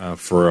dollar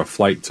for a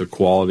flight to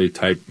quality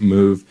type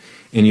move.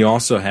 And you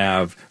also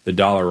have the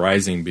dollar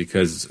rising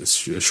because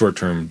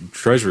short-term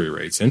treasury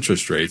rates,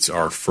 interest rates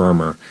are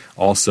firmer.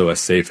 Also a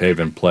safe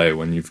haven play.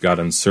 When you've got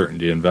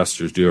uncertainty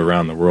investors do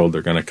around the world,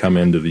 they're going to come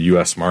into the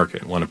U.S.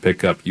 market and want to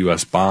pick up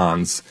U.S.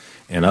 bonds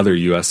and other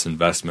U.S.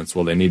 investments.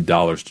 Well, they need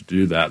dollars to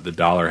do that. The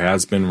dollar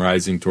has been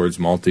rising towards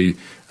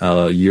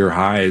multi-year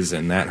highs,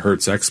 and that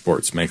hurts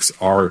exports, makes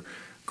our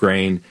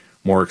grain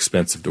more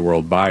expensive to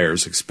world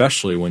buyers,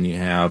 especially when you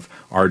have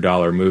our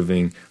dollar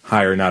moving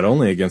higher, not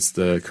only against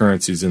the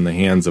currencies in the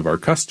hands of our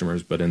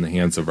customers, but in the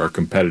hands of our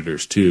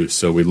competitors too.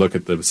 So we look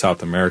at the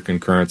South American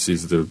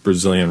currencies, the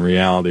Brazilian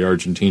real, the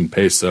Argentine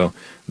peso,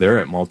 they're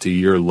at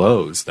multi-year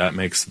lows. That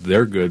makes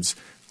their goods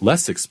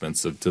less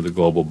expensive to the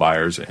global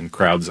buyers and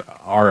crowds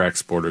our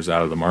exporters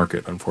out of the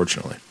market,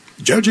 unfortunately.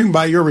 Judging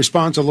by your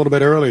response a little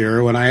bit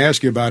earlier when I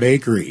asked you about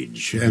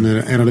acreage and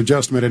an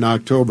adjustment in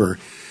October,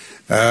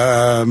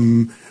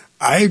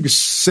 I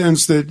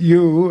sense that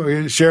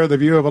you share the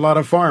view of a lot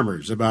of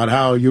farmers about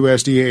how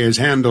USDA has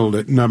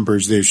handled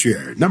numbers this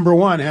year. Number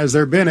one, has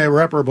there been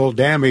irreparable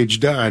damage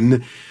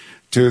done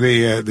to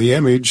the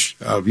image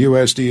of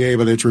USDA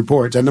with its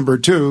reports? And number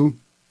two,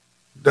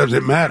 does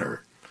it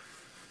matter?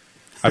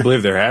 I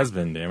believe there has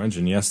been damage,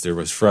 and yes, there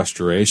was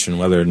frustration.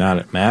 Whether or not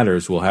it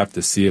matters, we'll have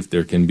to see if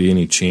there can be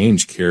any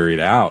change carried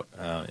out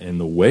in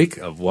the wake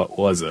of what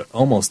was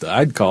almost,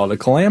 I'd call it a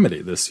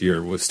calamity this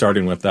year,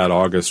 starting with that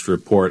August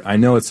report. I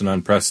know it's an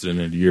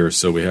unprecedented year,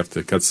 so we have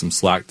to cut some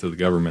slack to the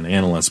government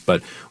analysts,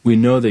 but we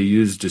know they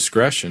used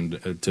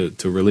discretion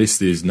to release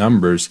these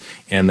numbers,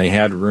 and they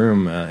had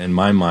room, in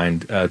my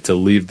mind, to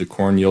leave the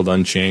corn yield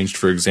unchanged,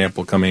 for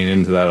example, coming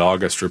into that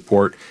August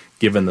report,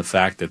 given the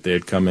fact that they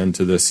had come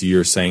into this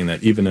year saying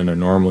that even in a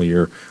normal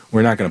year,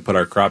 we're not going to put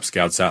our crop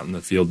scouts out in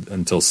the field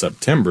until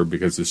September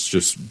because it's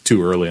just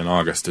too early in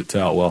August to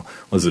tell. Well,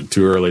 was it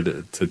too early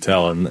to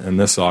tell in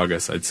this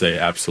August? I'd say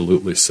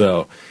absolutely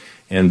so.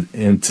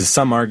 And to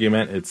some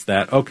argument, it's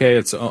that, okay,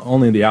 it's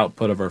only the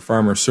output of our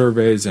farmer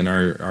surveys and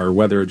our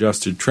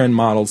weather-adjusted trend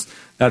models.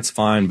 That's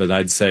fine, but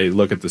I'd say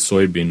look at the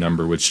soybean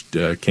number, which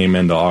came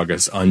into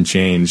August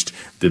unchanged.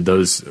 Did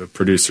those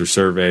producer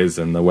surveys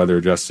and the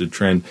weather-adjusted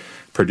trend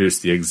produce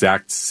the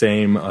exact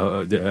same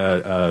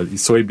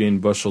soybean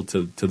bushel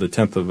to the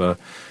tenth of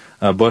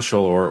a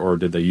bushel, or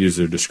did they use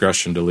their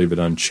discretion to leave it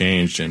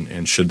unchanged,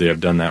 and should they have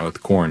done that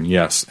with corn?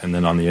 Yes. And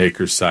then on the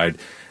acres side,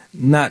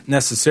 not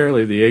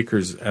necessarily the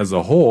acres as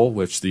a whole,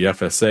 which the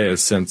FSA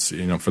has since,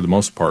 for the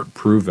most part,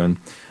 proven,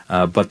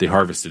 but the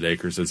harvested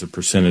acres as a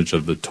percentage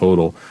of the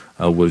total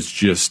was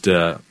just,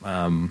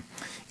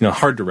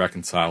 hard to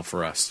reconcile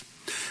for us.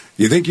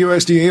 You think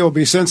USDA will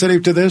be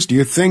sensitive to this? Do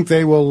you think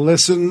they will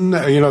listen?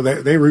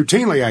 They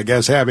routinely, I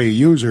guess, have a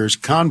users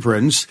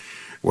conference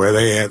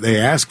where they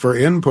ask for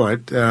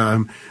input.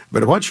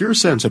 But what's your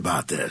sense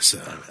about this?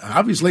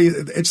 Obviously,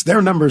 it's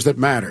their numbers that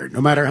matter.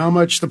 No matter how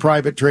much the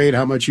private trade,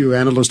 how much you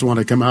analysts want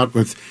to come out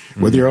with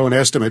your own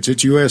estimates,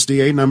 it's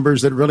USDA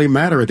numbers that really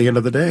matter at the end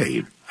of the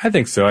day. I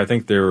think so. I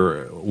think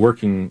they're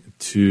working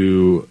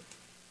to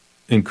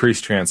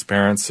increased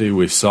transparency.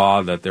 We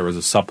saw that there was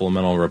a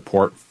supplemental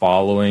report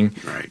following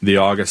the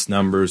August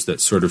numbers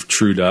that sort of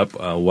trued up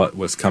what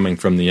was coming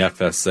from the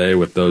FSA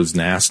with those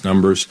NASS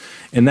numbers.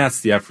 And that's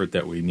the effort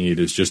that we need,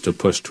 is just to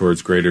push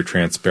towards greater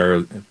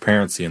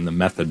transparency in the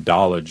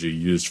methodology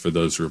used for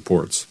those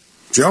reports.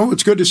 Joe,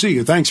 it's good to see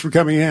you. Thanks for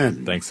coming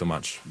in. Thanks so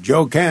much.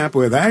 Joe Camp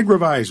with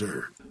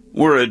AgriVisor.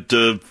 We're at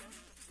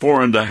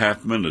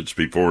 4.5 minutes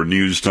before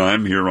news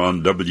time here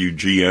on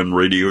WGN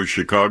Radio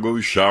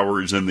Chicago.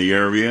 Showers in the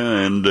area,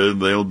 and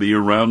they'll be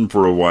around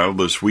for a while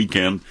this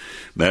weekend.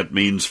 That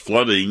means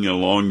flooding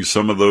along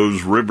some of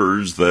those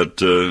rivers that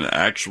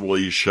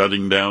actually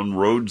shutting down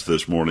roads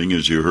this morning,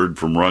 as you heard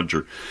from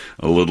Roger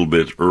a little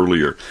bit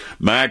earlier.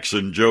 Max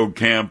and Joe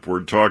Camp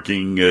were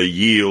talking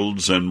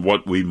yields and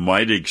what we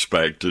might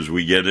expect as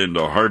we get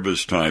into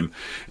harvest time.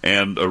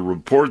 And a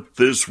report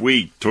this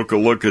week took a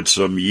look at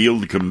some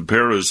yield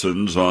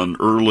comparisons on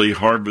early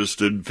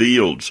harvested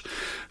fields.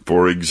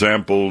 For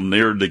example,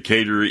 near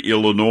Decatur,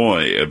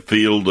 Illinois, a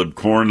field of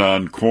corn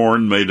on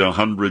corn made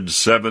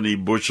 170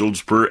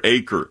 bushels per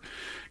acre,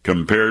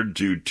 compared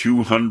to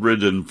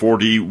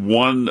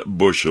 241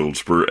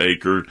 bushels per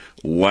acre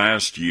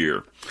last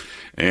year.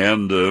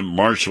 And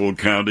Marshall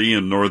County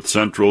in north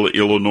central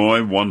Illinois,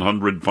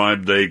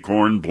 105-day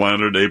corn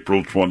planted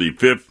April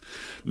 25th,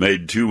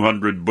 made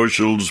 200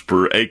 bushels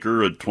per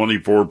acre at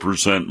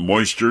 24%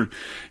 moisture,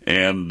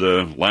 and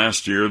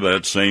last year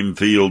that same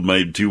field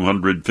made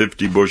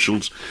 250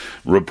 bushels.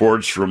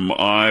 Reports from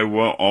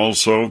Iowa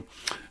also.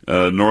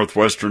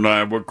 Northwestern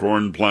Iowa,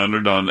 corn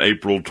planted on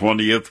April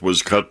 20th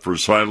was cut for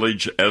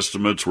silage.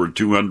 Estimates were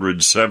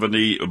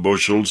 270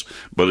 bushels,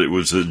 but it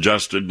was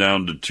adjusted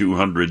down to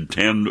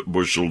 210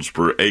 bushels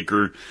per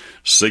acre,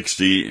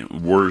 60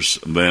 worse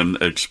than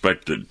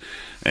expected.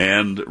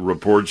 And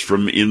reports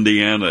from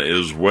Indiana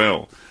as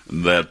well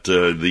that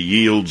the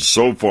yields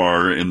so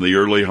far in the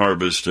early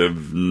harvest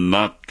have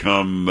not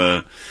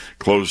come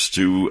close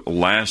to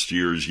last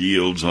year's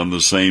yields on the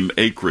same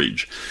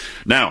acreage.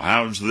 Now,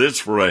 how's this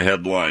for a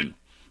headline?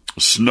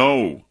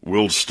 Snow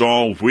will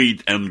stall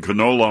wheat and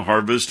canola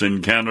harvest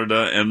in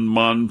Canada and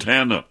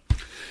Montana.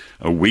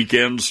 A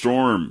weekend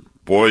storm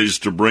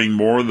poised to bring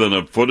more than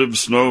a foot of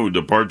snow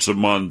to parts of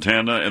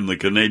Montana and the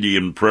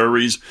Canadian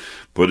prairies,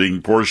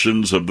 putting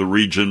portions of the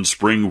region's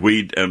spring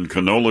wheat and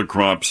canola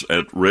crops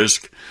at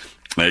risk.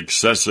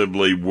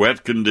 Excessively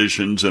wet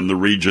conditions in the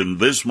region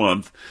this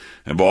month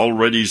have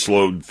already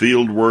slowed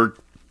field work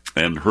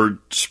and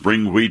hurt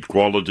spring wheat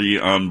quality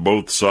on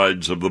both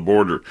sides of the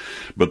border.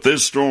 But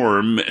this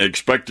storm,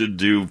 expected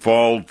to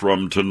fall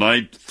from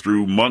tonight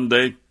through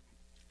Monday,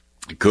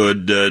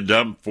 could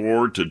dump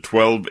 4 to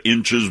 12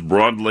 inches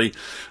broadly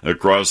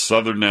across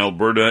southern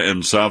Alberta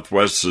and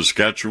southwest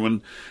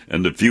Saskatchewan,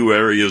 and a few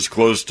areas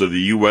close to the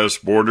U.S.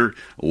 border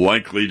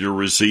likely to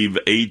receive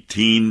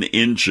 18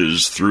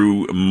 inches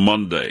through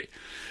Monday.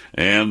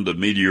 And the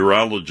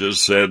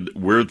meteorologist said,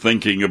 we're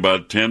thinking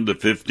about 10 to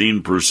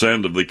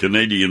 15% of the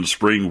Canadian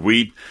spring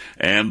wheat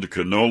and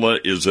canola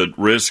is at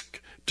risk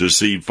to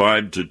see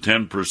 5 to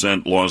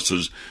 10%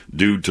 losses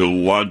due to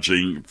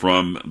lodging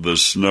from the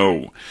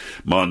snow.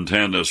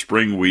 Montana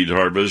spring wheat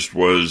harvest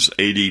was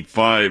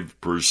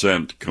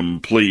 85%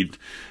 complete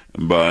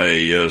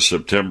by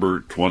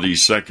September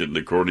 22nd,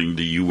 according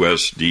to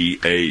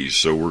USDA.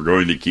 So we're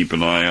going to keep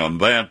an eye on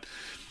that.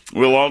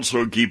 We'll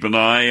also keep an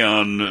eye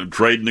on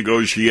trade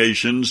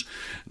negotiations.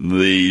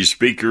 The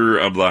Speaker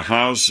of the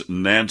House,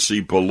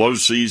 Nancy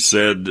Pelosi,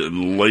 said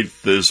late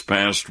this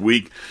past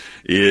week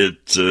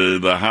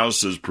the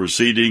House is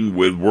proceeding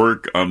with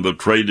work on the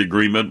trade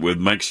agreement with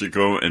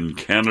Mexico and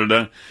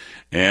Canada.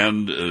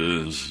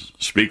 And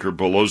Speaker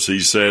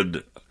Pelosi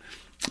said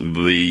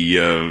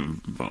the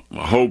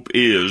hope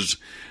is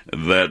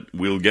that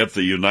we'll get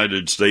the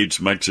United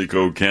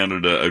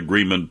States-Mexico-Canada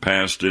agreement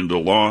passed into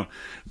law,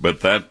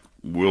 but that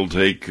will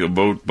take a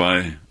vote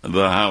by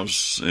the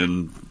House,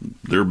 and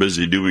they're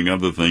busy doing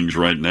other things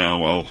right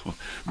now. I'll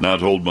not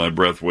hold my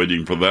breath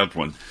waiting for that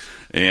one.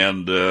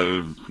 And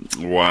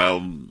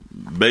while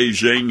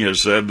Beijing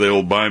has said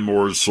they'll buy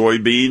more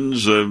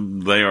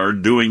soybeans, they are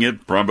doing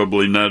it,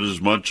 probably not as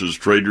much as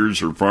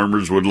traders or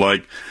farmers would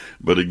like.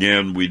 But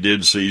again, we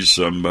did see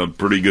some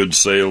pretty good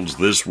sales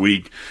this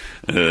week.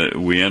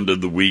 We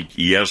ended the week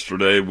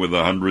yesterday with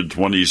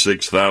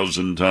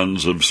 126,000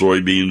 tons of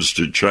soybeans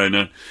to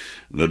China.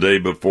 The day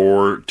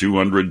before,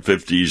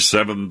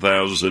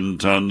 257,000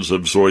 tons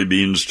of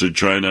soybeans to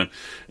China.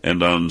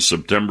 And on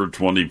September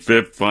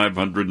 25th,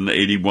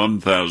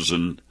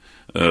 581,000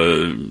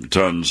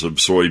 tons of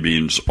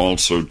soybeans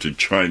also to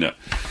China.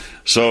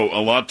 So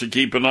a lot to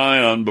keep an eye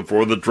on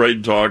before the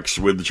trade talks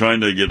with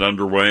China get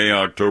underway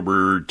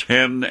October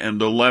 10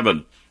 and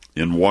 11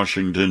 in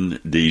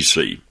Washington,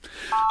 D.C.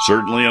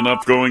 Certainly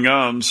enough going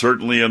on,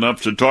 certainly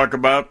enough to talk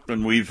about,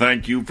 and we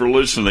thank you for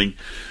listening.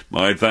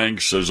 My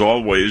thanks, as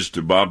always,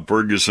 to Bob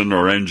Ferguson,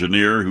 our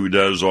engineer, who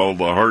does all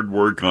the hard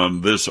work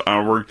on this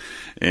hour,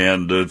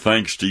 and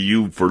thanks to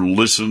you for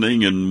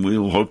listening, and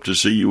we'll hope to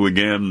see you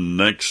again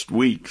next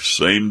week,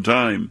 same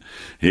time,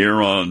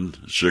 here on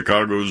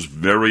Chicago's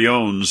very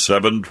own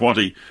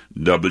 720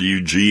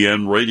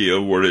 WGN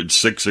Radio, where it's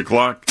 6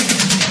 o'clock.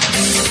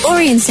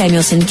 Orion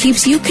Samuelson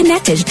keeps you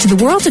connected to the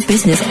world of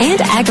business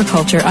and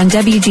agriculture on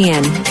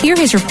WGN. Hear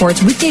his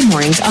reports weekday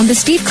mornings on The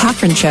Steve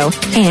Cochran Show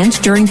and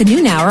during the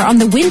noon hour on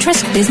the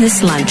Wintrust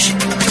Business Lunch.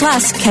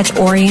 Plus, catch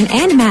Orion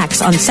and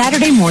Max on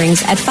Saturday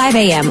mornings at 5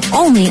 a.m.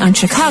 only on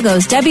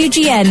Chicago's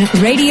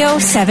WGN Radio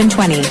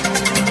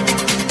 720.